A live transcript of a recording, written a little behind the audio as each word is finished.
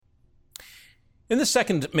In the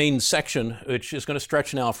second main section, which is going to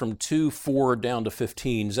stretch now from 2:4 down to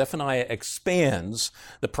 15, Zephaniah expands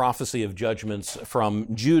the prophecy of judgments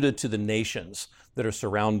from Judah to the nations that are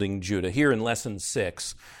surrounding Judah. Here in Lesson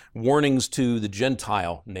 6, warnings to the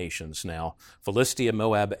Gentile nations now: Philistia,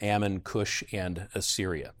 Moab, Ammon, Cush, and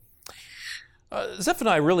Assyria.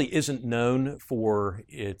 Zephaniah really isn't known for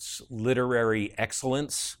its literary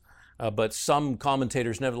excellence, but some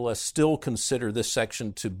commentators nevertheless still consider this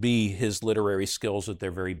section to be his literary skills at their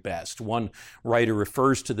very best. One writer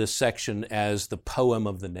refers to this section as the poem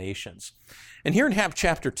of the nations. And here in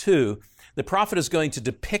chapter 2, the prophet is going to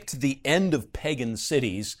depict the end of pagan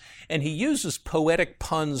cities, and he uses poetic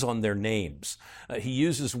puns on their names. He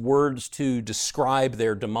uses words to describe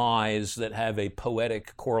their demise that have a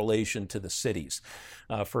poetic correlation to the cities.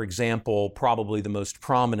 For example, probably the most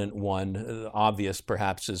prominent one, obvious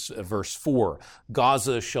perhaps, is verse 4.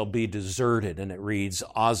 Gaza shall be deserted, and it reads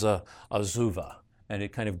Aza Azuva, and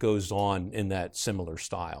it kind of goes on in that similar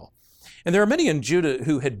style. And there are many in Judah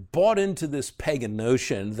who had bought into this pagan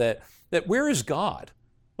notion that where is God?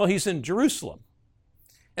 Well, he's in Jerusalem.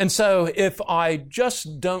 And so if I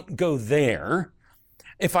just don't go there,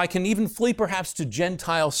 if I can even flee perhaps to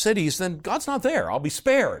Gentile cities, then God's not there. I'll be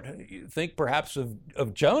spared. You think perhaps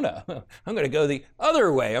of Jonah. I'm going to go the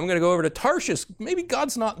other way. I'm going to go over to Tarshish. Maybe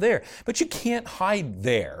God's not there. But you can't hide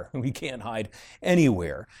there. We can't hide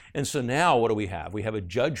anywhere. And so now what do we have? We have a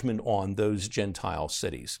judgment on those Gentile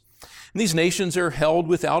cities. And these nations are held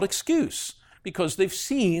without excuse, because they've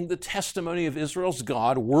seen the testimony of Israel's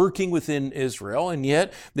God working within Israel, and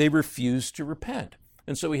yet they refuse to repent.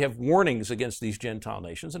 And so we have warnings against these Gentile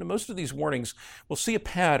nations, and in most of these warnings, we'll see a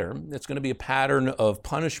pattern. It's going to be a pattern of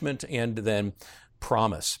punishment and then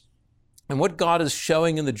promise. And what God is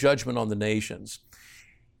showing in the judgment on the nations,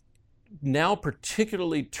 now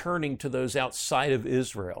particularly turning to those outside of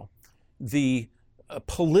Israel, the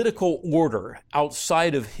political order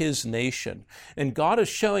outside of his nation. And God is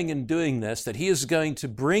showing in doing this that he is going to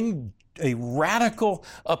bring a radical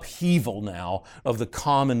upheaval now of the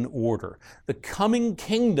common order. The coming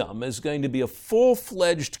kingdom is going to be a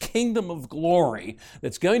full-fledged kingdom of glory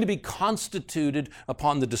that's going to be constituted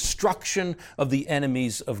upon the destruction of the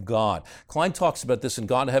enemies of God. Klein talks about this in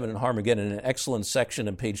God, Heaven, and Armageddon in an excellent section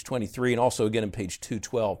on page 23 and also again in page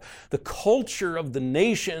 212. The culture of the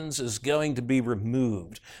nations is going to be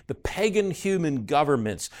removed. The pagan human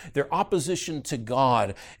governments, their opposition to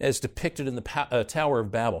God as depicted in the Tower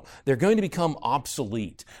of Babel, they're going to become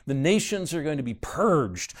obsolete. The nations are going to be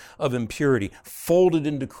purged of impurity, folded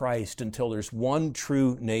into Christ until there's one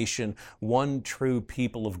true nation, one true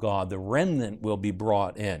people of God. The remnant will be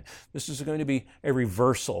brought in. This is going to be a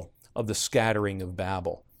reversal of the scattering of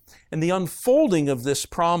Babel. And the unfolding of this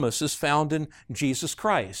promise is found in Jesus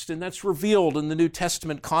Christ, and that's revealed in the New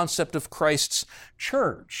Testament concept of Christ's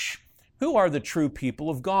church. Who are the true people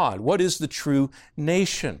of God? What is the true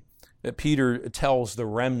nation? Peter tells the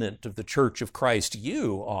remnant of the church of Christ,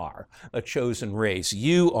 you are a chosen race.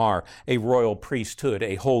 You are a royal priesthood,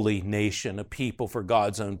 a holy nation, a people for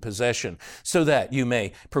God's own possession, so that you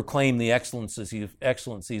may proclaim the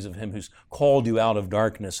excellencies of him who's called you out of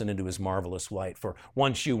darkness and into his marvelous light. For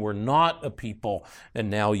once you were not a people, and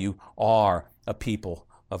now you are a people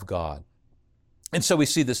of God. And so we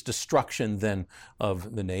see this destruction then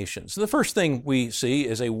of the nations. So the first thing we see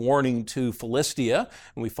is a warning to Philistia,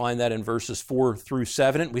 and we find that in verses 4 through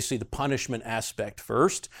 7. We see the punishment aspect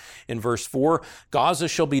first. In verse 4, Gaza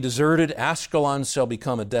shall be deserted, Ashkelon shall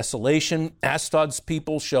become a desolation, Ashdod's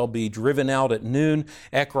people shall be driven out at noon,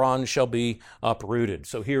 Ekron shall be uprooted.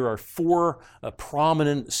 So here are four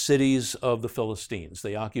prominent cities of the Philistines.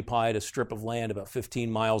 They occupied a strip of land about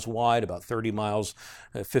 15 miles wide, about 30 miles,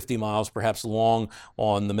 50 miles perhaps long,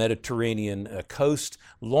 on the Mediterranean coast,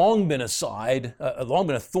 long been a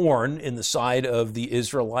thorn in the side of the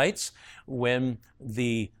Israelites when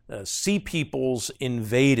the sea peoples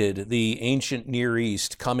invaded the ancient Near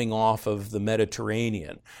East coming off of the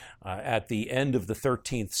Mediterranean at the end of the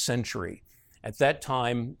 13th century. At that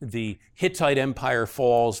time, the Hittite Empire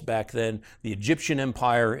falls. Back then, the Egyptian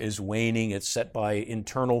Empire is waning. It's set by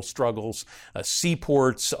internal struggles.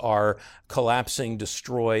 Seaports are collapsing,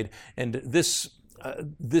 destroyed. And this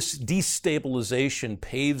destabilization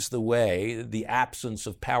paves the way, the absence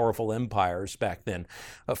of powerful empires back then,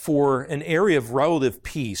 for an area of relative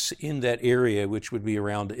peace in that area, which would be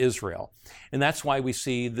around Israel. And that's why we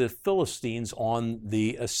see the Philistines on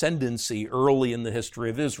the ascendancy early in the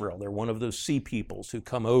history of Israel. They're one of those sea peoples who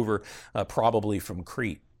come over probably from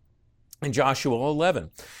Crete. In Joshua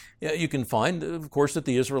 11, you can find, of course, that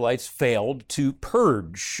the Israelites failed to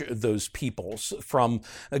purge those peoples from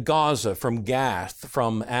Gaza, from Gath,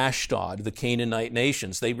 from Ashdod, the Canaanite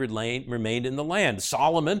nations. They remained in the land.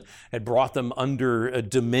 Solomon had brought them under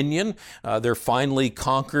dominion. They're finally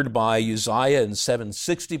conquered by Uzziah in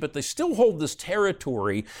 760, but they still hold this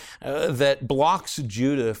territory that blocks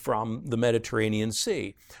Judah from the Mediterranean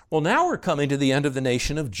Sea. Well, now we're coming to the end of the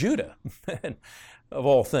nation of Judah. Of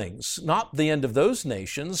all things. Not the end of those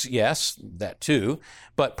nations, yes, that too,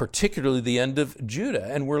 but particularly the end of Judah.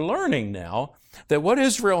 And we're learning now that what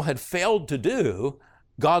Israel had failed to do,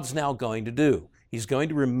 God's now going to do. He's going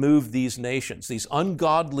to remove these nations. These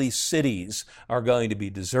ungodly cities are going to be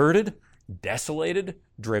deserted, desolated,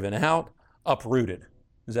 driven out, uprooted.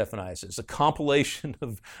 Zephaniah says, a compilation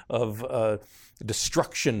of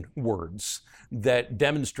destruction words that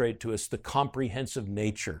demonstrate to us the comprehensive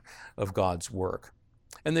nature of God's work.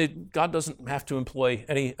 And God doesn't have to employ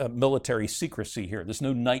any military secrecy here. There's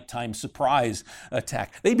no nighttime surprise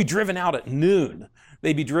attack. They'd be driven out at noon.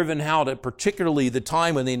 They'd be driven out at particularly the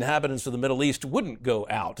time when the inhabitants of the Middle East wouldn't go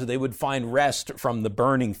out. They would find rest from the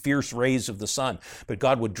burning, fierce rays of the sun. But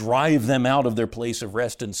God would drive them out of their place of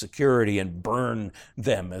rest and security and burn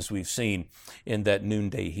them, as we've seen in that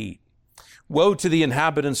noonday heat. Woe to the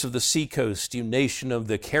inhabitants of the seacoast, you nation of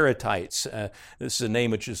the Keretites. This is a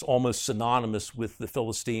name which is almost synonymous with the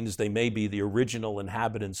Philistines. They may be the original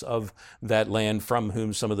inhabitants of that land from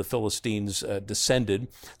whom some of the Philistines descended.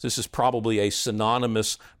 This is probably a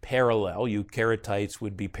synonymous parallel. You Keretites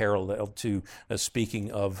would be parallel to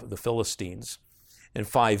speaking of the Philistines. In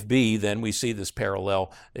 5b, then, we see this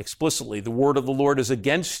parallel explicitly. The word of the Lord is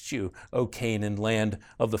against you, O Canaan, land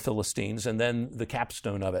of the Philistines. And then the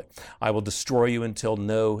capstone of it, I will destroy you until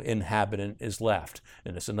no inhabitant is left.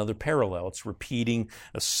 And it's another parallel. It's repeating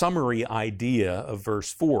a summary idea of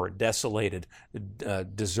verse 4, desolated,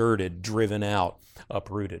 deserted, driven out,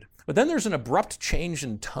 uprooted. But then there's an abrupt change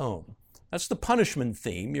in tone. That's the punishment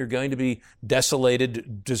theme. You're going to be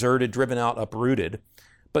desolated, deserted, driven out, uprooted.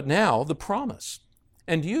 But now the promise.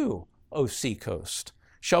 And you, O seacoast,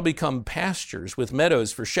 shall become pastures with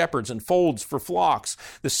meadows for shepherds and folds for flocks.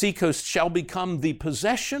 The seacoast shall become the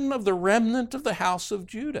possession of the remnant of the house of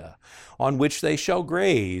Judah, on which they shall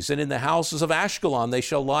graze. And in the houses of Ashkelon they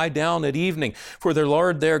shall lie down at evening, for their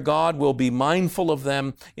Lord their God will be mindful of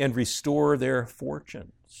them and restore their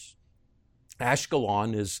fortunes.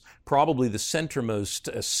 Ashkelon is probably the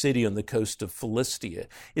centermost city on the coast of Philistia.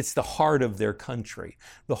 It's the heart of their country.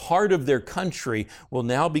 The heart of their country will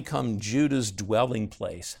now become Judah's dwelling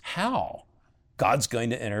place. How? God's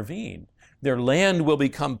going to intervene. Their land will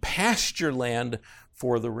become pasture land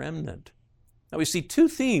for the remnant. Now we see two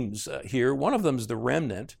themes here. One of them is the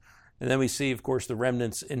remnant, and then we see, of course, the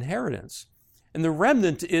remnant's inheritance. And the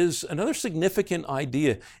remnant is another significant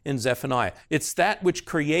idea in Zephaniah. It's that which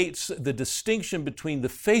creates the distinction between the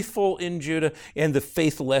faithful in Judah and the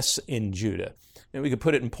faithless in Judah. And we could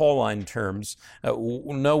put it in Pauline terms,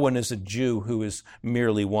 no one is a Jew who is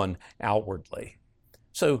merely one outwardly.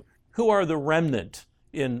 So who are the remnant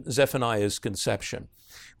in Zephaniah's conception?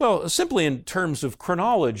 Well, simply in terms of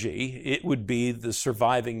chronology, it would be the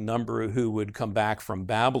surviving number who would come back from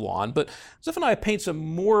Babylon. But Zephaniah paints a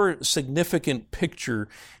more significant picture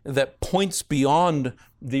that points beyond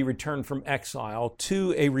the return from exile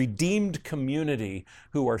to a redeemed community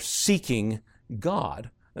who are seeking God.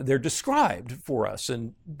 They're described for us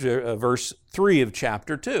in verse 3 of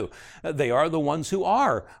chapter 2. They are the ones who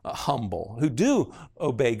are humble, who do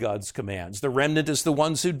obey God's commands. The remnant is the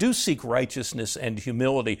ones who do seek righteousness and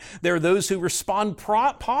humility. They're those who respond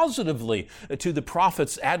positively to the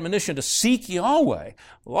prophet's admonition to seek Yahweh.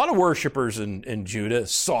 A lot of worshipers in Judah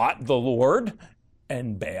sought the Lord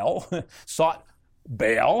and Baal, sought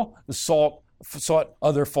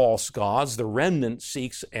other false gods. The remnant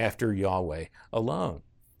seeks after Yahweh alone.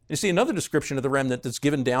 You see another description of the remnant that's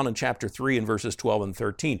given down in chapter 3 in verses 12 and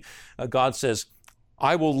 13. God says,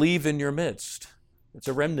 I will leave in your midst. It's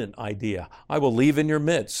a remnant idea. I will leave in your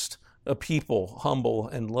midst a people humble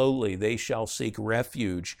and lowly. They shall seek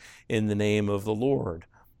refuge in the name of the Lord.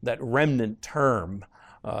 That remnant term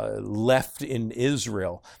left in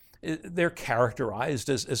Israel, they're characterized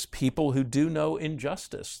as people who do no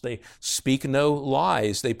injustice. They speak no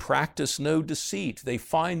lies. They practice no deceit. They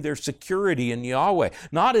find their security in Yahweh,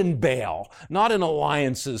 not in Baal, not in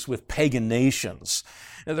alliances with pagan nations.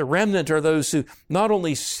 And the remnant are those who not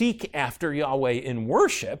only seek after Yahweh in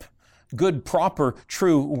worship, good, proper,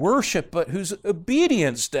 true worship, but whose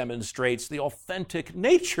obedience demonstrates the authentic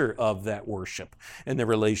nature of that worship and their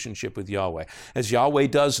relationship with Yahweh. As Yahweh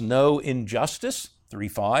does no injustice,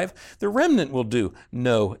 3:5. The remnant will do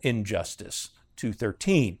no injustice,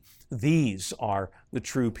 2:13. These are the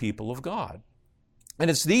true people of God. And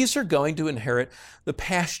it's these are going to inherit the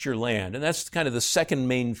pasture land. And that's kind of the second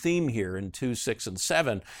main theme here in 2, 6, and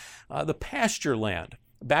 7, the pasture land.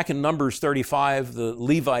 Back in Numbers 35, the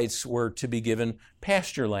Levites were to be given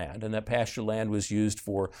pasture land, and that pasture land was used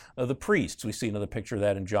for the priests. We see another picture of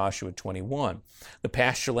that in Joshua 21. The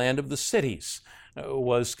pasture land of the cities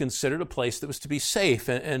was considered a place that was to be safe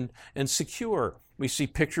and secure. We see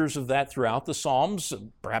pictures of that throughout the Psalms,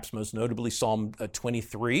 perhaps most notably Psalm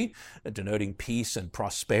 23, denoting peace and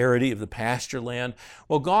prosperity of the pasture land.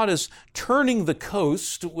 Well, God is turning the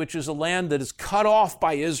coast, which is a land that is cut off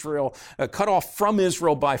by Israel, cut off from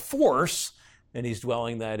Israel by force, and he's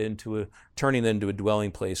turning that into a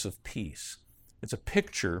dwelling place of peace. It's a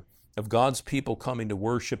picture of God's people coming to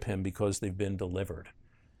worship him because they've been delivered.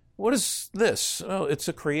 What is this? Oh, it's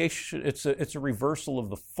a creation. It's a reversal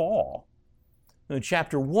of the fall. In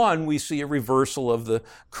chapter 1, we see a reversal of the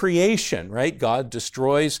creation, right? God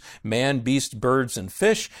destroys man, beast, birds, and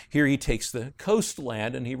fish. Here he takes the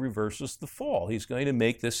coastland and he reverses the fall. He's going to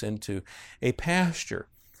make this into a pasture.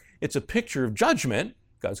 It's a picture of judgment.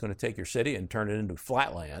 God's going to take your city and turn it into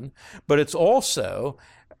flat land. But it's also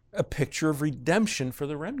a picture of redemption for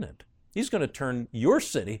the remnant. He's going to turn your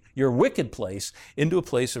city, your wicked place, into a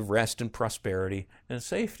place of rest and prosperity and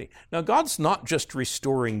safety. Now, God's not just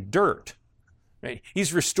restoring dirt. Right?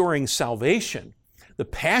 He's restoring salvation. The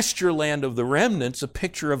pasture land of the remnant's a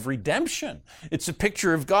picture of redemption. It's a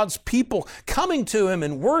picture of God's people coming to him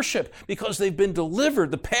in worship because they've been delivered.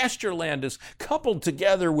 The pasture land is coupled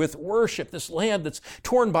together with worship. This land that's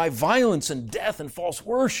torn by violence and death and false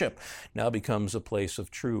worship now becomes a place of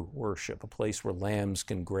true worship, a place where lambs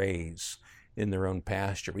can graze in their own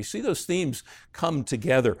pasture. We see those themes come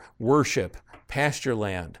together: worship, pasture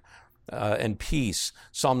land, and peace.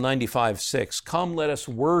 Psalm 95:6. Come, let us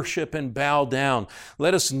worship and bow down.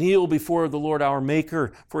 Let us kneel before the Lord our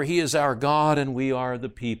Maker, for he is our God, and we are the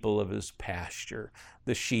people of his pasture,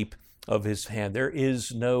 the sheep of his hand. There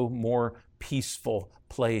is no more peaceful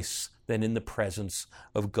place than in the presence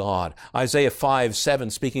of God. Isaiah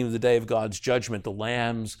 5:7, speaking of the day of God's judgment, the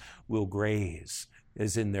lambs will graze.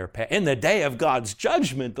 In the day of God's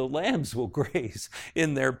judgment, the lambs will graze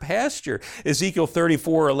in their pasture. Ezekiel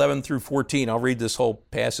 34:11 through 14. I'll read this whole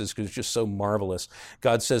passage because it's just so marvelous.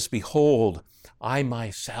 God says, "Behold, I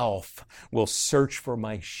myself will search for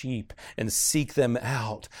my sheep and seek them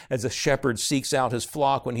out, as a shepherd seeks out his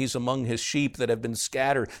flock when he's among his sheep that have been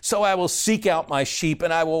scattered. So I will seek out my sheep,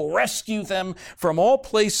 and I will rescue them from all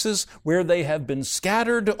places where they have been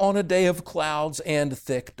scattered on a day of clouds and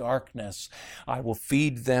thick darkness. I will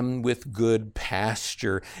feed them with good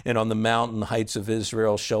pasture, and on the mountain heights of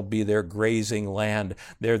Israel shall be their grazing land.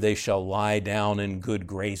 There they shall lie down in good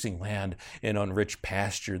grazing land, and on rich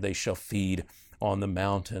pasture they shall feed on the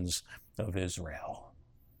mountains of Israel."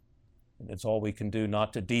 And it's all we can do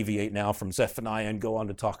not to deviate now from Zephaniah and go on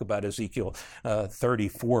to talk about Ezekiel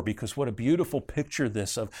 34, because what a beautiful picture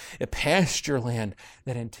this of a pasture land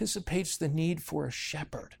that anticipates the need for a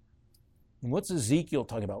shepherd. And what's Ezekiel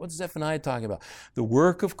talking about? What's Zephaniah talking about? The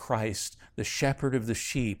work of Christ, the shepherd of the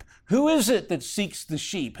sheep. Who is it that seeks the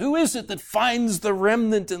sheep? Who is it that finds the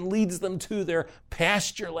remnant and leads them to their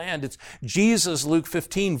pasture land? It's Jesus, Luke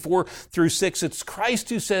 15:4 through 6. It's Christ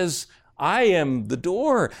who says, "I am the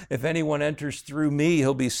door. If anyone enters through me,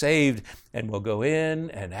 he'll be saved and will go in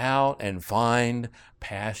and out and find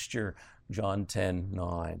pasture." John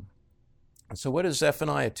 10:9. And so what is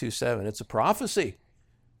Zephaniah 2:7? It's a prophecy.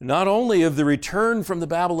 Not only of the return from the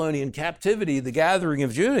Babylonian captivity, the gathering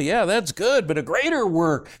of Judah, yeah, that's good, but a greater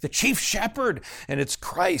work, the chief shepherd, and it's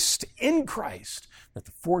Christ, in Christ, that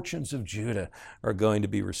the fortunes of Judah are going to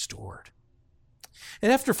be restored.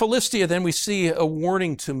 And after Philistia, then we see a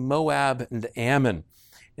warning to Moab and Ammon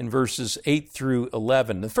in verses 8 through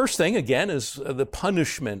 11. The first thing, again, is the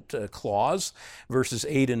punishment clause, verses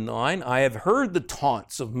 8 and 9. "I have heard the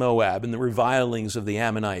taunts of Moab and the revilings of the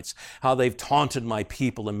Ammonites, how they've taunted my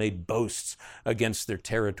people and made boasts against their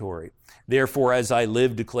territory. Therefore, as I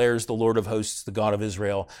live, declares the Lord of hosts, the God of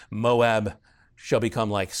Israel, Moab shall become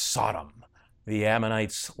like Sodom, the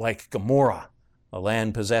Ammonites like Gomorrah, a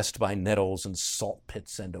land possessed by nettles and salt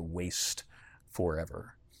pits and a waste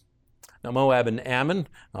forever." Now, Moab and Ammon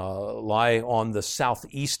lie on the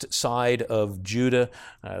southeast side of Judah.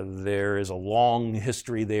 There is a long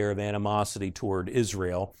history there of animosity toward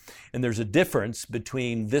Israel. And there's a difference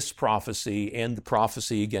between this prophecy and the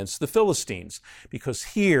prophecy against the Philistines, because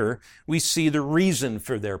here we see the reason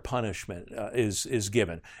for their punishment is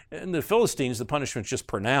given. In the Philistines, the punishment is just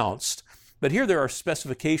pronounced, but here there are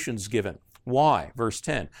specifications given. Why? Verse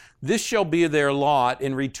 10, this shall be their lot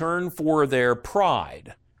in return for their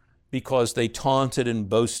pride, because they taunted and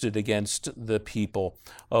boasted against the people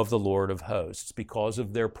of the Lord of hosts. Because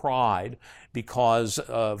of their pride, because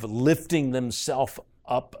of lifting themselves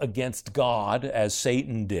up against God, as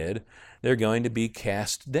Satan did, they're going to be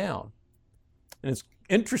cast down. And it's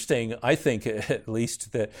interesting, I think, at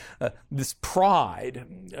least, that this pride,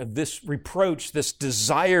 this reproach, this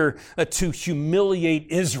desire to humiliate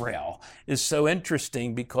Israel is so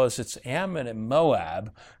interesting, because it's Ammon and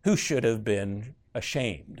Moab who should have been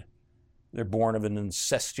ashamed. They're born of an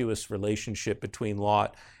incestuous relationship between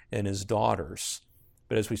Lot and his daughters.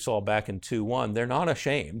 But as we saw back in 2:1, they're not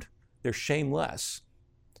ashamed. They're shameless.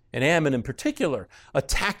 And Ammon in particular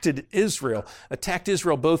attacked Israel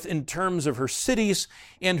both in terms of her cities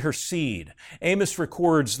and her seed. Amos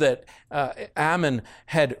records that Ammon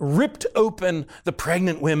had ripped open the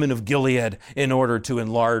pregnant women of Gilead in order to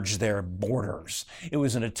enlarge their borders. It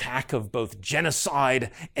was an attack of both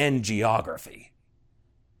genocide and geography.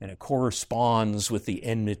 And it corresponds with the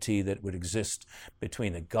enmity that would exist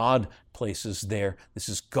between the God places there. This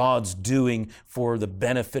is God's doing for the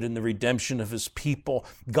benefit and the redemption of his people.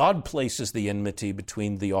 God places the enmity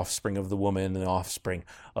between the offspring of the woman and the offspring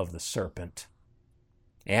of the serpent.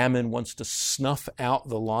 Ammon wants to snuff out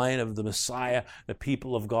the line of the Messiah. The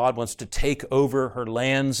people of God wants to take over her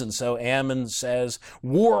lands. And so Ammon says,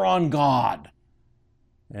 war on God.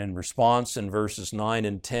 In response, in verses 9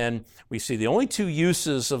 and 10, we see the only two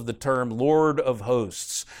uses of the term Lord of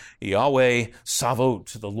hosts, Yahweh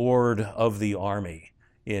Savot, the Lord of the army,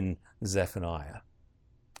 in Zephaniah.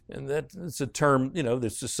 And that's a term,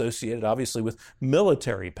 that's associated obviously with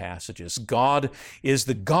military passages. God is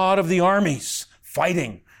the God of the armies,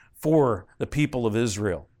 fighting for the people of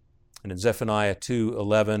Israel. And in Zephaniah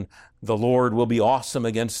 2:11, the Lord will be awesome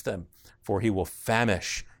against them, for he will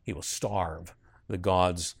famish, he will starve the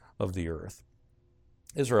gods of the earth.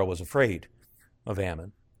 Israel was afraid of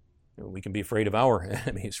Ammon. We can be afraid of our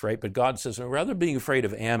enemies, right? But God says, rather than being afraid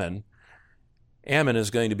of Ammon, Ammon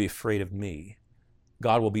is going to be afraid of me.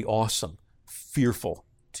 God will be awesome, fearful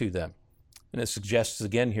to them. And it suggests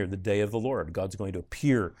again here the day of the Lord. God's going to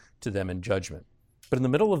appear to them in judgment. But in the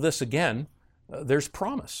middle of this again, there's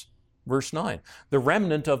promise. Verse 9, the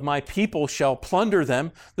remnant of my people shall plunder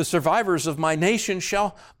them. The survivors of my nation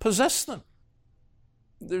shall possess them.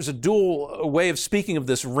 There's a dual way of speaking of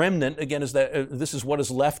this remnant. Again, is that this is what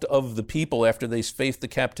is left of the people after they faced the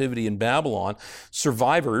captivity in Babylon.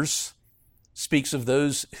 Survivors speaks of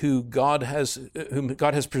those whom God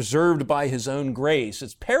has preserved by his own grace.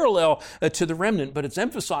 It's parallel to the remnant, but it's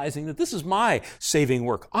emphasizing that this is my saving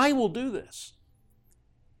work. I will do this.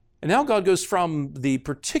 And now God goes from the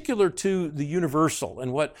particular to the universal.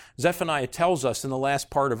 And what Zephaniah tells us in the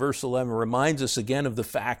last part of verse 11 reminds us again of the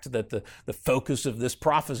fact that the focus of this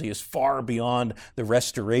prophecy is far beyond the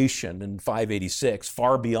restoration in 586,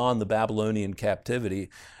 far beyond the Babylonian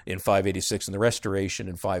captivity in 586 and the restoration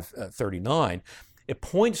in 539. It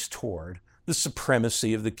points toward the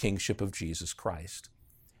supremacy of the kingship of Jesus Christ.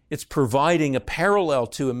 It's providing a parallel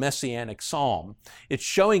to a messianic psalm. It's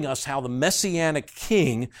showing us how the messianic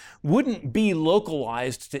king wouldn't be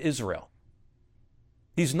localized to Israel.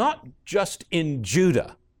 He's not just in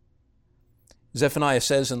Judah. Zephaniah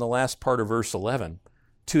says in the last part of verse 11,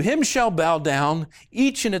 to him shall bow down,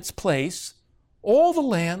 each in its place, all the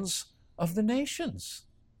lands of the nations.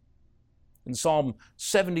 In Psalm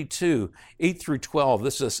 72, 8 through 12,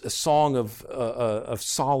 this is a song of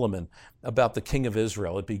Solomon about the king of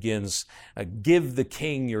Israel. It begins, give the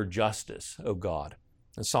king your justice, O God.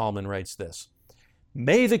 And Solomon writes this,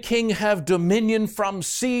 may the king have dominion from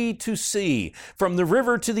sea to sea, from the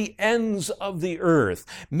river to the ends of the earth.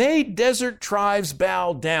 May desert tribes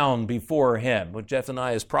bow down before him, which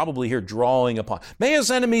Zephaniah is probably here drawing upon. May his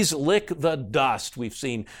enemies lick the dust. We've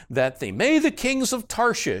seen that theme. May the kings of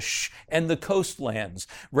Tarshish and the coastlands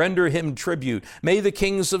render him tribute. May the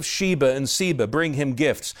kings of Sheba and Seba bring him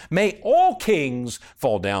gifts. May all kings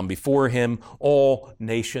fall down before him. All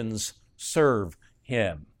nations serve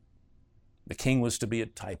him. The king was to be a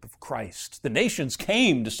type of Christ. The nations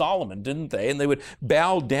came to Solomon, didn't they? And they would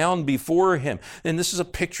bow down before him. And this is a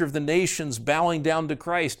picture of the nations bowing down to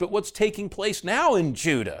Christ. But what's taking place now in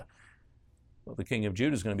Judah? Well, the king of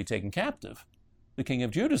Judah is going to be taken captive. The king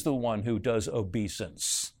of Judah is the one who does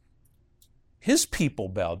obeisance. His people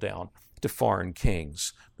bow down to foreign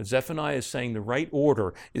kings. But Zephaniah is saying the right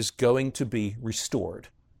order is going to be restored.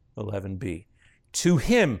 11b. To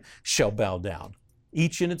him shall bow down,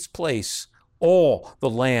 each in its place, all the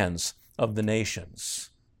lands of the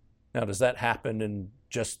nations. Now, does that happen in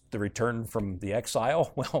just the return from the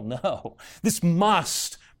exile? Well, no. This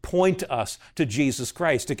must point us to Jesus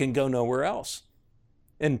Christ. It can go nowhere else.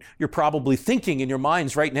 And you're probably thinking in your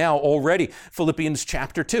minds right now already, Philippians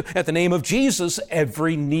chapter 2, at the name of Jesus,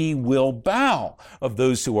 every knee will bow of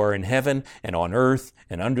those who are in heaven and on earth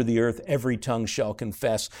and under the earth. Every tongue shall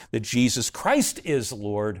confess that Jesus Christ is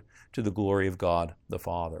Lord, to the glory of God the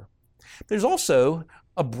Father. There's also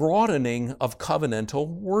a broadening of covenantal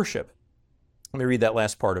worship. Let me read that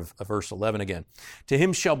last part of verse 11 again. To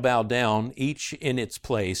him shall bow down, each in its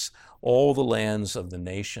place, all the lands of the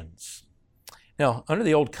nations. Now, under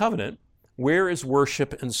the Old Covenant, where is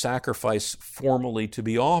worship and sacrifice formally to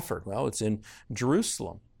be offered? Well, it's in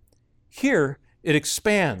Jerusalem. Here, it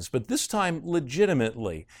expands, but this time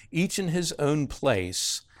legitimately. Each in his own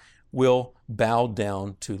place will bow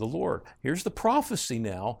down to the Lord. Here's the prophecy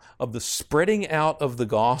now of the spreading out of the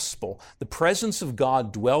gospel, the presence of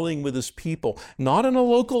God dwelling with his people, not in a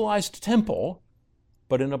localized temple,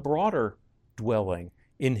 but in a broader dwelling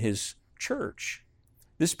in his church.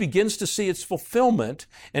 This begins to see its fulfillment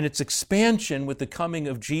and its expansion with the coming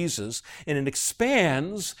of Jesus, and it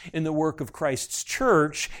expands in the work of Christ's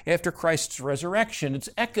church after Christ's resurrection. It's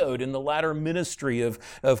echoed in the latter ministry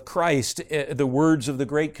of Christ, the words of the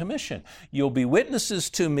Great Commission. You'll be witnesses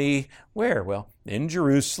to me, where? Well, in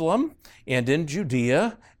Jerusalem and in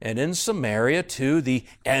Judea and in Samaria to the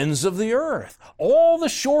ends of the earth. All the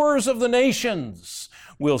shores of the nations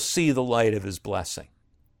will see the light of his blessing.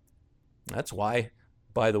 That's why,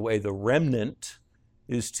 by the way, the remnant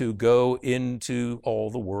is to go into all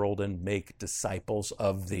the world and make disciples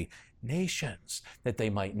of the nations, that they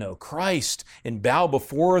might know Christ and bow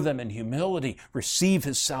before them in humility, receive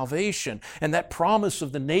his salvation, and that promise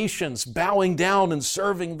of the nations bowing down and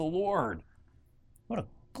serving the Lord. What a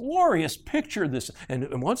glorious picture this is.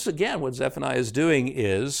 And once again, what Zephaniah is doing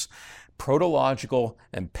is protological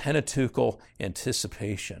and pentateuchal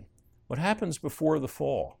anticipation. What happens before the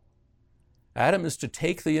fall? Adam is to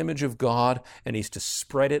take the image of God and he's to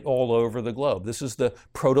spread it all over the globe. This is the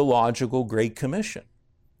protological Great Commission.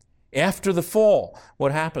 After the fall,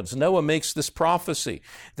 what happens? Noah makes this prophecy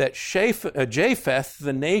that Japheth,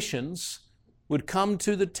 the nations, would come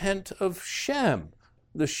to the tent of Shem,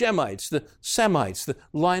 the Shemites, the Semites, the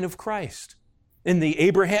line of Christ. In the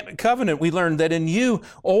Abrahamic covenant, we learned that in you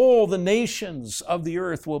all the nations of the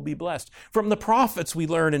earth will be blessed. From the prophets, we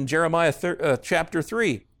learn in Jeremiah chapter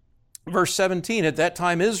 3, verse 17, at that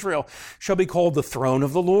time Israel shall be called the throne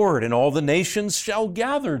of the Lord, and all the nations shall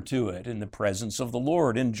gather to it in the presence of the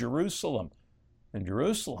Lord in Jerusalem. In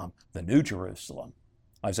Jerusalem, the New Jerusalem.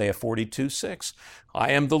 Isaiah 42:6, I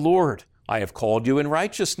am the Lord. I have called you in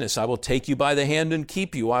righteousness. I will take you by the hand and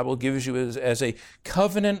keep you. I will give you as a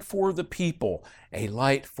covenant for the people, a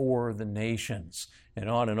light for the nations. And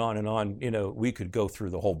on and on and on. You know, we could go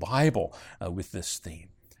through the whole Bible with this theme.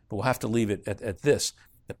 But we'll have to leave it at this.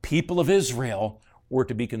 The people of Israel were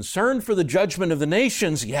to be concerned for the judgment of the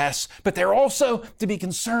nations, yes, but they're also to be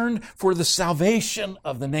concerned for the salvation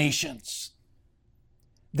of the nations.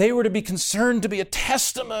 They were to be concerned to be a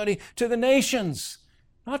testimony to the nations.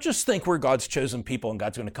 Not just think we're God's chosen people and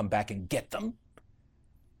God's going to come back and get them.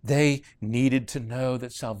 They needed to know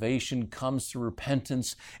that salvation comes through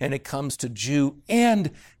repentance, and it comes to Jew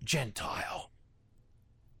and Gentile.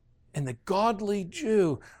 And the godly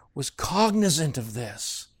Jew was cognizant of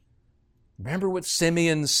this. Remember what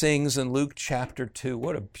Simeon sings in Luke chapter 2.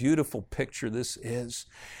 What a beautiful picture this is.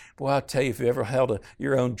 Boy, I'll tell you, if you ever held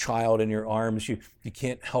your own child in your arms, you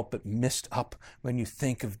can't help but mist up when you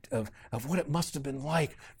think of what it must have been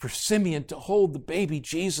like for Simeon to hold the baby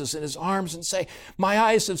Jesus in his arms and say, my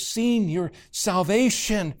eyes have seen your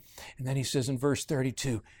salvation. And then he says in verse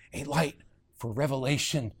 32, a light for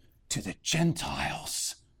revelation to the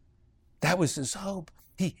Gentiles. That was his hope.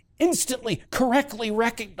 He instantly, correctly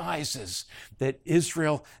recognizes that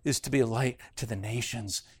Israel is to be a light to the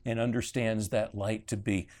nations and understands that light to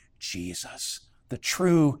be Jesus. The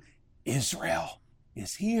true Israel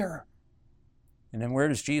is here. And then where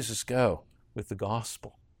does Jesus go with the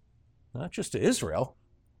gospel? Not just to Israel,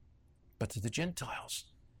 but to the Gentiles.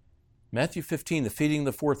 Matthew 15, the feeding of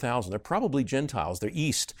the 4,000. They're probably Gentiles. They're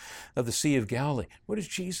east of the Sea of Galilee. What is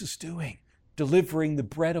Jesus doing? Delivering the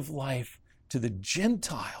bread of life to the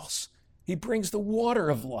Gentiles. He brings the water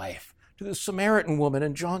of life to the Samaritan woman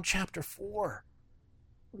in John chapter 4.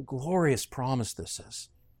 What a glorious promise this is.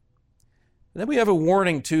 And then we have a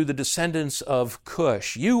warning to the descendants of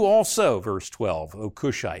Cush. You also, verse 12, O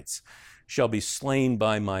Cushites, shall be slain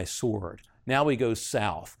by my sword. Now we go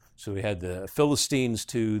south. So we had the Philistines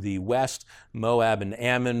to the west, Moab and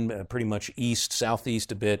Ammon, pretty much east,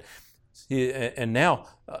 southeast a bit. And now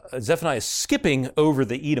Zephaniah is skipping over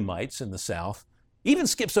the Edomites in the south, even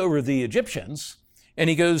skips over the Egyptians, And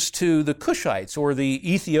he goes to the Cushites, or the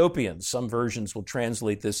Ethiopians. Some versions will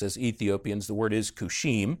translate this as Ethiopians. The word is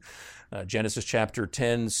Cushim. Genesis chapter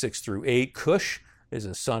 10, 6 through 8. Cush is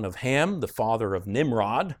a son of Ham, the father of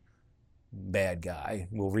Nimrod. Bad guy.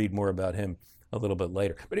 We'll read more about him a little bit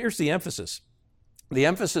later. But here's the emphasis. The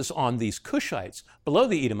emphasis on these Cushites, below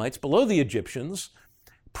the Edomites, below the Egyptians.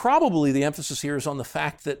 Probably the emphasis here is on the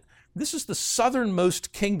fact that this is the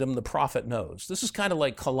southernmost kingdom the prophet knows. This is kind of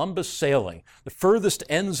like Columbus sailing, the furthest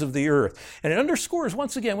ends of the earth. And it underscores,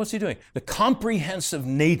 once again, what's he doing? The comprehensive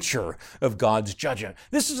nature of God's judgment.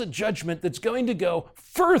 This is a judgment that's going to go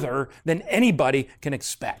further than anybody can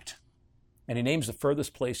expect. And he names the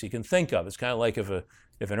furthest place he can think of. It's kind of like if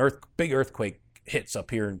an big earthquake hits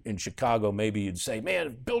up here in Chicago, maybe you'd say,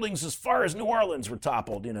 man, buildings as far as New Orleans were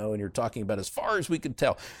toppled, and you're talking about as far as we could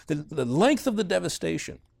tell. The length of the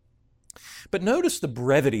devastation. But notice the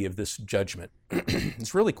brevity of this judgment.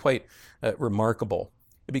 It's really quite remarkable,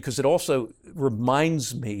 because it also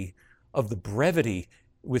reminds me of the brevity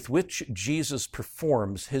with which Jesus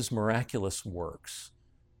performs his miraculous works.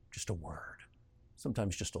 Just a word,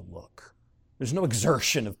 sometimes just a look. There's no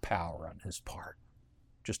exertion of power on his part,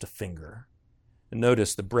 just a finger. And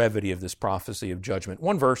notice the brevity of this prophecy of judgment.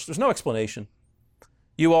 One verse, there's no explanation.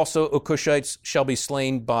 You also, O Cushites, shall be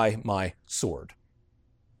slain by my sword.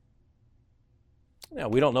 Now,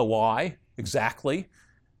 we don't know why exactly,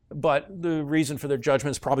 but the reason for their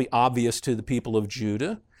judgment is probably obvious to the people of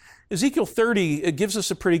Judah. Ezekiel 30 gives us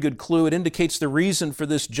a pretty good clue. It indicates the reason for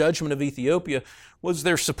this judgment of Ethiopia was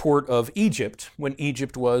their support of Egypt when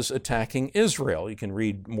Egypt was attacking Israel. You can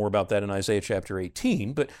read more about that in Isaiah chapter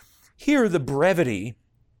 18, but here the brevity,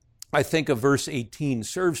 I think, of verse 18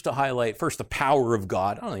 serves to highlight first the power of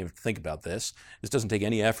God. I don't even think about this. This doesn't take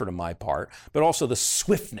any effort on my part, but also the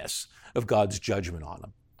swiftness of God's judgment on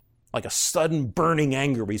them. Like a sudden burning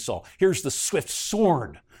anger we saw. Here's the swift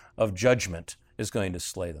sword of judgment is going to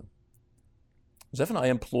slay them. Zephaniah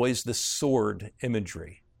employs this sword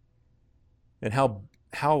imagery, and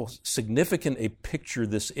how significant a picture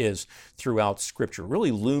this is throughout Scripture. It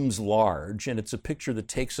really looms large, and it's a picture that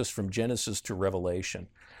takes us from Genesis to Revelation.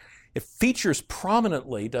 It features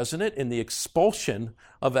prominently, doesn't it, in the expulsion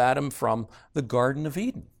of Adam from the Garden of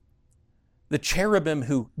Eden. The cherubim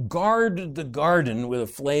who guard the garden with a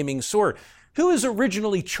flaming sword. Who is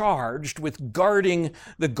originally charged with guarding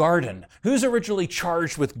the garden? Who's originally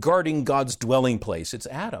charged with guarding God's dwelling place? It's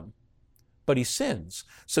Adam. But he sins.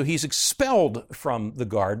 So he's expelled from the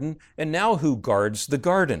garden, and now who guards the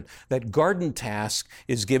garden? That garden task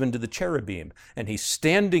is given to the cherubim, and he's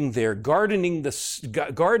standing there guarding the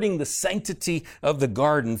sanctity of the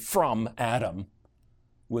garden from Adam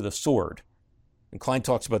with a sword. And Klein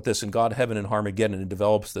talks about this in God, Heaven, and Armageddon and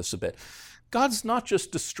develops this a bit. God's not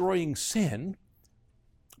just destroying sin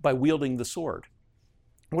by wielding the sword.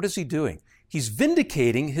 What is he doing? He's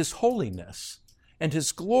vindicating his holiness and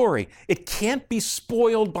his glory. It can't be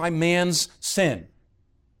spoiled by man's sin.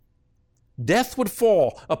 Death would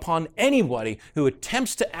fall upon anybody who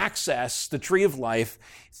attempts to access the tree of life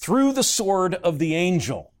through the sword of the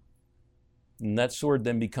angel. And that sword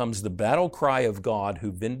then becomes the battle cry of God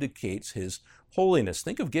who vindicates his holiness.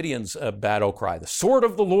 Think of Gideon's battle cry, the sword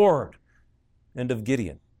of the Lord, and of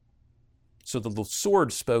Gideon. So the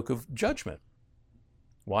sword spoke of judgment.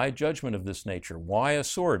 Why a judgment of this nature? Why a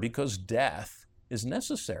sword? Because death is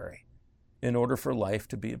necessary in order for life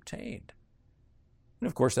to be obtained. And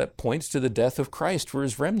of course, that points to the death of Christ for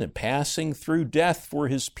his remnant, passing through death for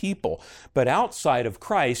his people. But outside of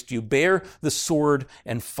Christ, you bear the sword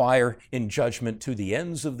and fire in judgment to the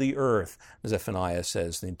ends of the earth, Zephaniah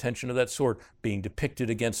says, the intention of that sword being depicted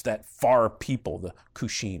against that far people, the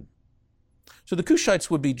Cushim. So the Cushites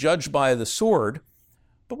would be judged by the sword.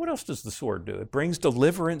 But what else does the sword do? It brings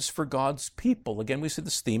deliverance for God's people. Again, we see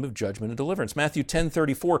this theme of judgment and deliverance. Matthew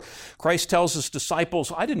 10:34, Christ tells his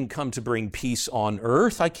disciples, I didn't come to bring peace on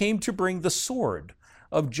earth. I came to bring the sword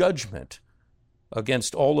of judgment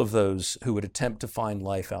against all of those who would attempt to find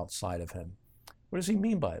life outside of him. What does he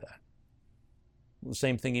mean by that? The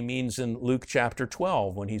same thing he means in Luke chapter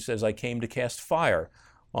 12 when he says, I came to cast fire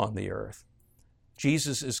on the earth.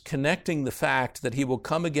 Jesus is connecting the fact that he will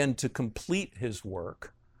come again to complete his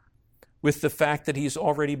work with the fact that he's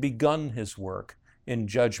already begun his work in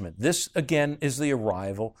judgment. This, again, is the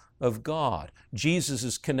arrival of God. Jesus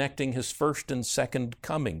is connecting his first and second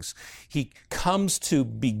comings. He comes to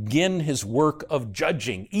begin his work of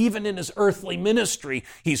judging. Even in his earthly ministry,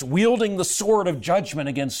 he's wielding the sword of judgment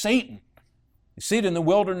against Satan. You see it in the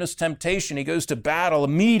wilderness temptation. He goes to battle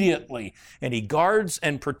immediately, and he guards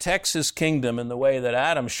and protects his kingdom in the way that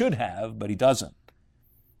Adam should have, but he doesn't.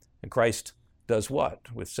 And Christ does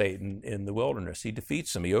what with Satan in the wilderness? He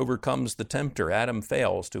defeats him. He overcomes the tempter. Adam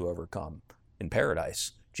fails to overcome in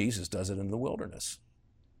paradise. Jesus does it in the wilderness.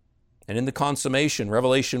 And in the consummation,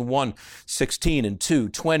 Revelation 1, 16 and 2,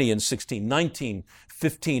 20 and 16, 19,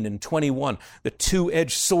 15 and 21, the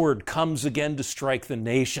two-edged sword comes again to strike the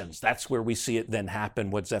nations. That's where we see it then happen,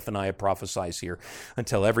 what Zephaniah prophesies here,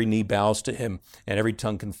 until every knee bows to him and every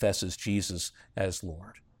tongue confesses Jesus as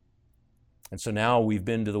Lord. And so now we've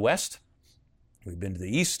been to the west, we've been to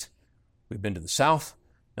the east, we've been to the south.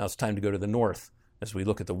 Now it's time to go to the north as we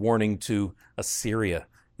look at the warning to Assyria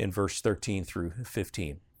in verse 13 through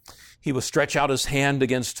 15. He will stretch out his hand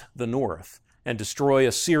against the north and destroy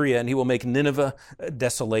Assyria, and he will make Nineveh a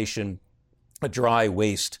desolation, a dry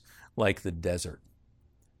waste like the desert.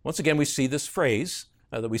 Once again, we see this phrase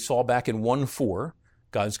that we saw back in 1:4.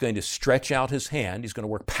 God's going to stretch out his hand. He's going to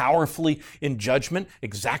work powerfully in judgment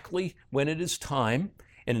exactly when it is time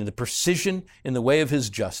and in the precision in the way of his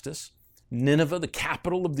justice. Nineveh, the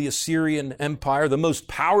capital of the Assyrian Empire, the most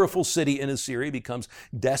powerful city in Assyria, becomes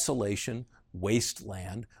desolation,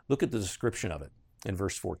 wasteland. Look at the description of it in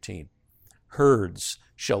verse 14. Herds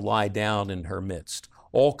shall lie down in her midst,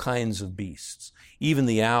 all kinds of beasts. Even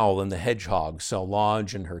the owl and the hedgehog shall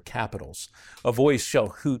lodge in her capitals. A voice shall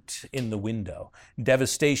hoot in the window.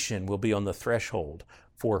 Devastation will be on the threshold,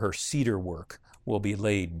 for her cedar work will be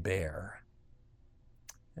laid bare.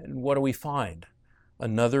 And what do we find?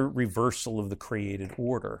 Another reversal of the created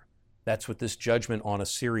order. That's what this judgment on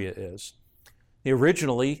Assyria is.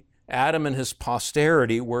 Originally, Adam and his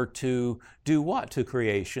posterity were to do what to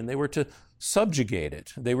creation? They were to subjugate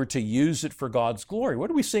it. They were to use it for God's glory. What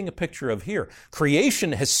are we seeing a picture of here?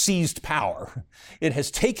 Creation has seized power. It has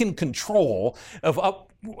taken control of,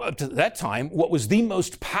 up to that time, what was the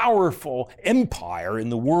most powerful empire in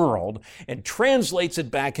the world and translates it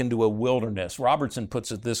back into a wilderness. Robertson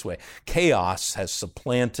puts it this way: chaos has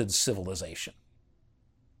supplanted civilization.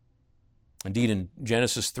 Indeed, in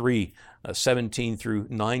Genesis 3, 17 through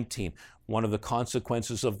 19, one of the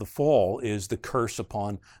consequences of the fall is the curse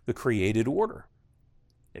upon the created order.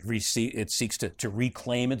 It seeks to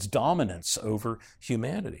reclaim its dominance over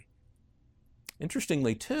humanity.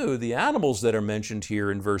 Interestingly, too, the animals that are mentioned here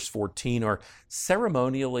in verse 14 are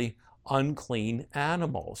ceremonially unclean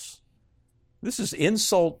animals. This is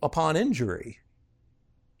insult upon injury.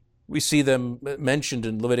 We see them mentioned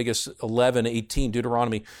in Leviticus 11, 18,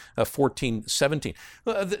 Deuteronomy 14, 17.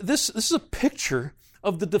 This is a picture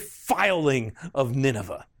of the defiling of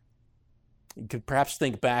Nineveh. You could perhaps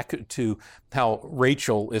think back to how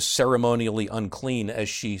Rachel is ceremonially unclean as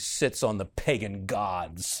she sits on the pagan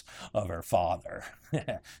gods of her father.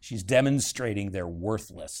 She's demonstrating their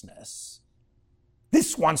worthlessness.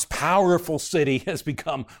 This once powerful city has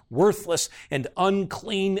become worthless, and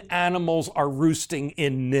unclean animals are roosting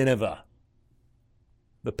in Nineveh.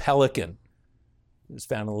 The pelican is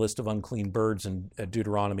found on the list of unclean birds in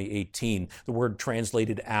Deuteronomy 18. The word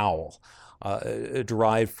translated owl,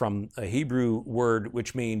 derived from a Hebrew word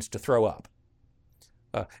which means to throw up.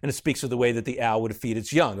 And it speaks of the way that the owl would feed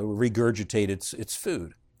its young. It would regurgitate its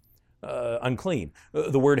food. Unclean.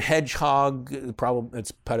 The word hedgehog, probably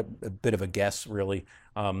it's a bit of a guess, really.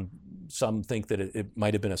 Some think that it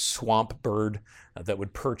might have been a swamp bird that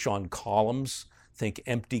would perch on columns. Think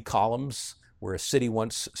empty columns where a city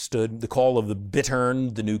once stood. The call of the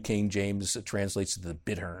bittern, the New King James translates to the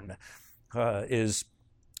bittern, is,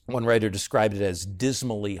 one writer described it as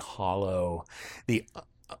dismally hollow,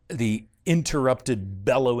 the interrupted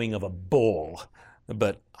bellowing of a bull,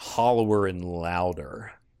 but hollower and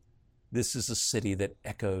louder. This is a city that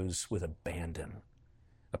echoes with abandon,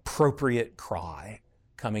 appropriate cry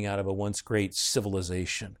coming out of a once great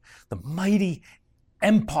civilization. The mighty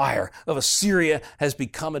empire of Assyria has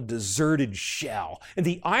become a deserted shell. And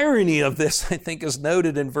the irony of this, I think, is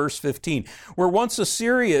noted in verse 15, where once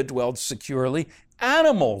Assyria dwelled securely,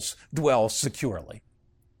 animals dwell securely.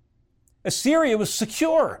 Assyria was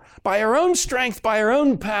secure by her own strength, by her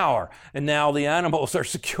own power. And now the animals are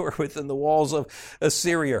secure within the walls of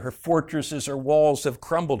Assyria. Her fortresses, her walls have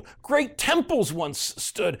crumbled. Great temples once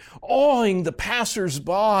stood, awing the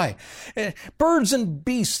passers-by. Birds and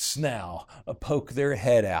beasts now poke their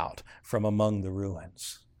head out from among the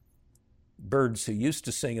ruins. Birds who used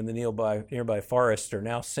to sing in the nearby forests are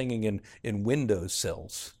now singing in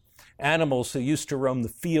windowsills. Animals who used to roam the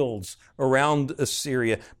fields around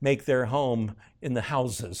Assyria make their home in the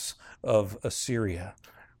houses of Assyria.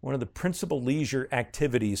 One of the principal leisure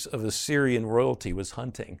activities of Assyrian royalty was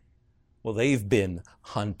hunting. Well, they've been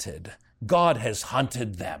hunted. God has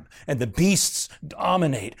hunted them, and the beasts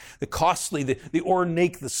dominate. The costly, the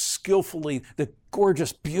ornate, the skillfully, the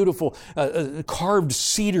gorgeous, beautiful carved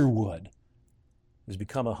cedar wood has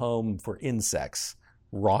become a home for insects,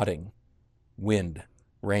 rotting, wind,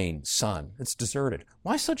 rain, sun. It's deserted.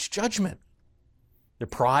 Why such judgment? Their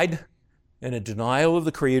pride and a denial of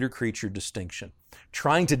the creator-creature distinction,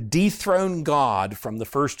 trying to dethrone God from the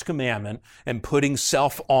first commandment and putting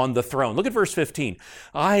self on the throne. Look at verse 15.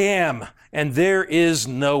 I am, and there is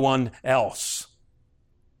no one else.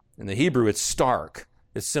 In the Hebrew, it's stark.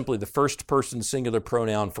 It's simply the first person singular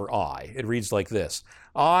pronoun for I. It reads like this: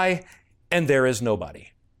 I, and there is nobody.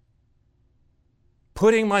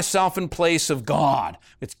 Putting myself in place of God.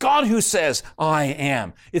 It's God who says, I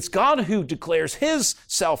am. It's God who declares his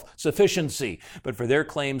self-sufficiency. But for their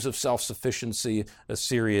claims of self-sufficiency,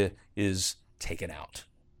 Assyria is taken out.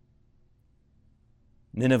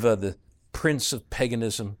 Nineveh, the prince of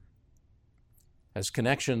paganism, has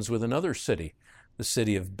connections with another city, the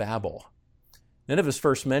city of Babel. Nineveh is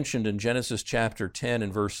first mentioned in Genesis chapter 10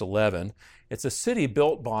 and verse 11. It's a city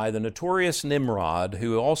built by the notorious Nimrod,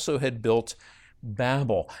 who also had built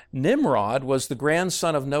Babel. Nimrod was the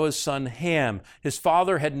grandson of Noah's son Ham. His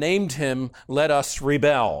father had named him, Let Us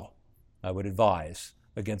Rebel. I would advise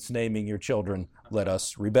against naming your children, Let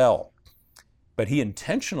Us Rebel. But he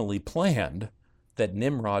intentionally planned that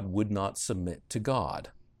Nimrod would not submit to God,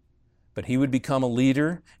 but he would become a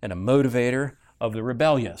leader and a motivator of the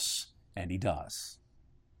rebellious, and he does.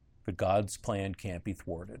 But God's plan can't be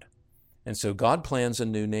thwarted. And so God plans a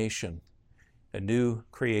new nation, a new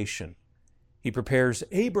creation. He prepares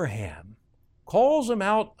Abraham, calls him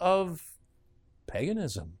out of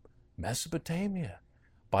paganism, Mesopotamia,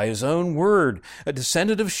 by his own word, a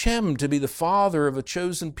descendant of Shem, to be the father of a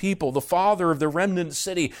chosen people, the father of the remnant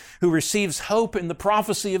city, who receives hope in the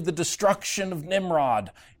prophecy of the destruction of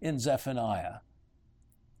Nimrod in Zephaniah.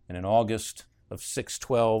 And in August of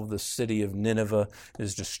 612, the city of Nineveh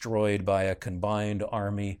is destroyed by a combined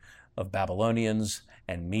army of Babylonians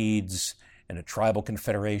and Medes and a tribal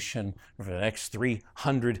confederation. For the next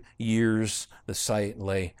 300 years, the site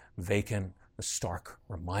lay vacant, a stark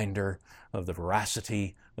reminder of the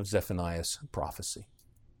veracity of Zephaniah's prophecy.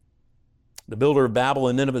 The builder of Babel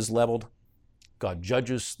and Nineveh is leveled. God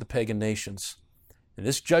judges the pagan nations. And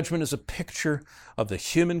this judgment is a picture of the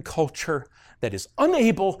human culture that is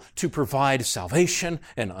unable to provide salvation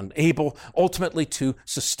and unable ultimately to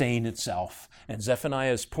sustain itself. And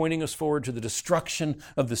Zephaniah is pointing us forward to the destruction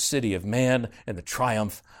of the city of man and the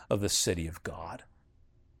triumph of the city of God.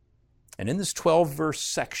 And in this 12-verse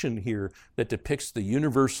section here that depicts the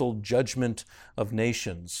universal judgment of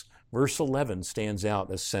nations, verse 11 stands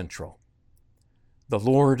out as central. The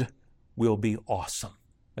Lord will be awesome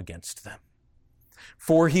against them.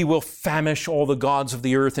 For he will famish all the gods of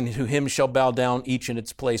the earth, and to him shall bow down each in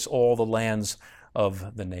its place all the lands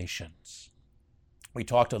of the nations. We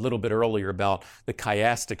talked a little bit earlier about the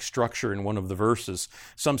chiastic structure in one of the verses.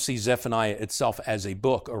 Some see Zephaniah itself as a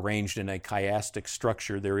book arranged in a chiastic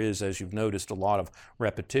structure. There is, as you've noticed, a lot of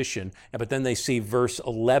repetition. But then they see verse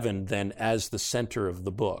 11 then as the center of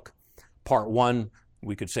the book. Part 1,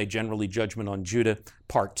 we could say generally judgment on Judah.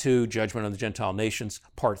 Part 2, judgment on the Gentile nations.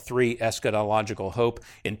 Part 3, eschatological hope.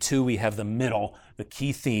 In 2, we have the middle, the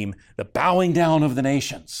key theme, the bowing down of the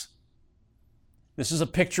nations. This is a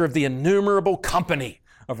picture of the innumerable company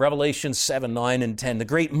of Revelation 7, 9, and 10, the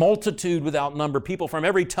great multitude without number, people from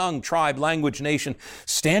every tongue, tribe, language, nation,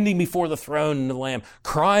 standing before the throne and the Lamb,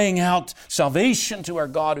 crying out salvation to our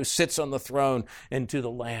God who sits on the throne and to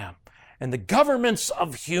the Lamb. And the governments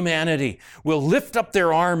of humanity will lift up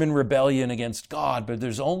their arm in rebellion against God, but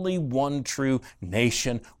there's only one true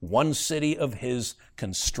nation, one city of his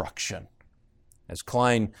construction. As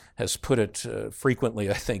Klein has put it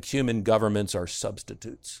frequently, I think, human governments are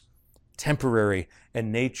substitutes, temporary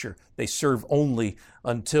in nature. They serve only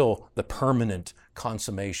until the permanent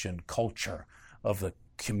consummation culture of the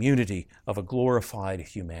community of a glorified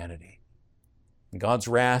humanity. God's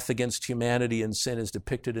wrath against humanity and sin is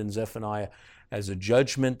depicted in Zephaniah as a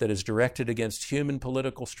judgment that is directed against human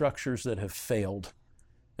political structures that have failed.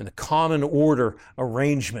 And the common order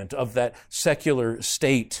arrangement of that secular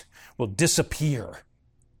state will disappear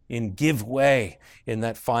and give way in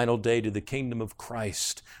that final day to the kingdom of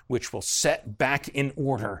Christ, which will set back in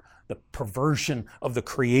order the perversion of the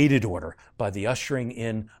created order by the ushering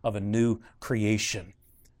in of a new creation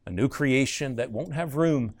that won't have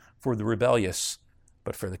room for the rebellious,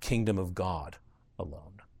 but for the kingdom of God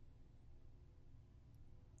alone.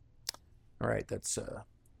 All right, that's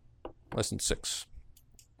lesson 6.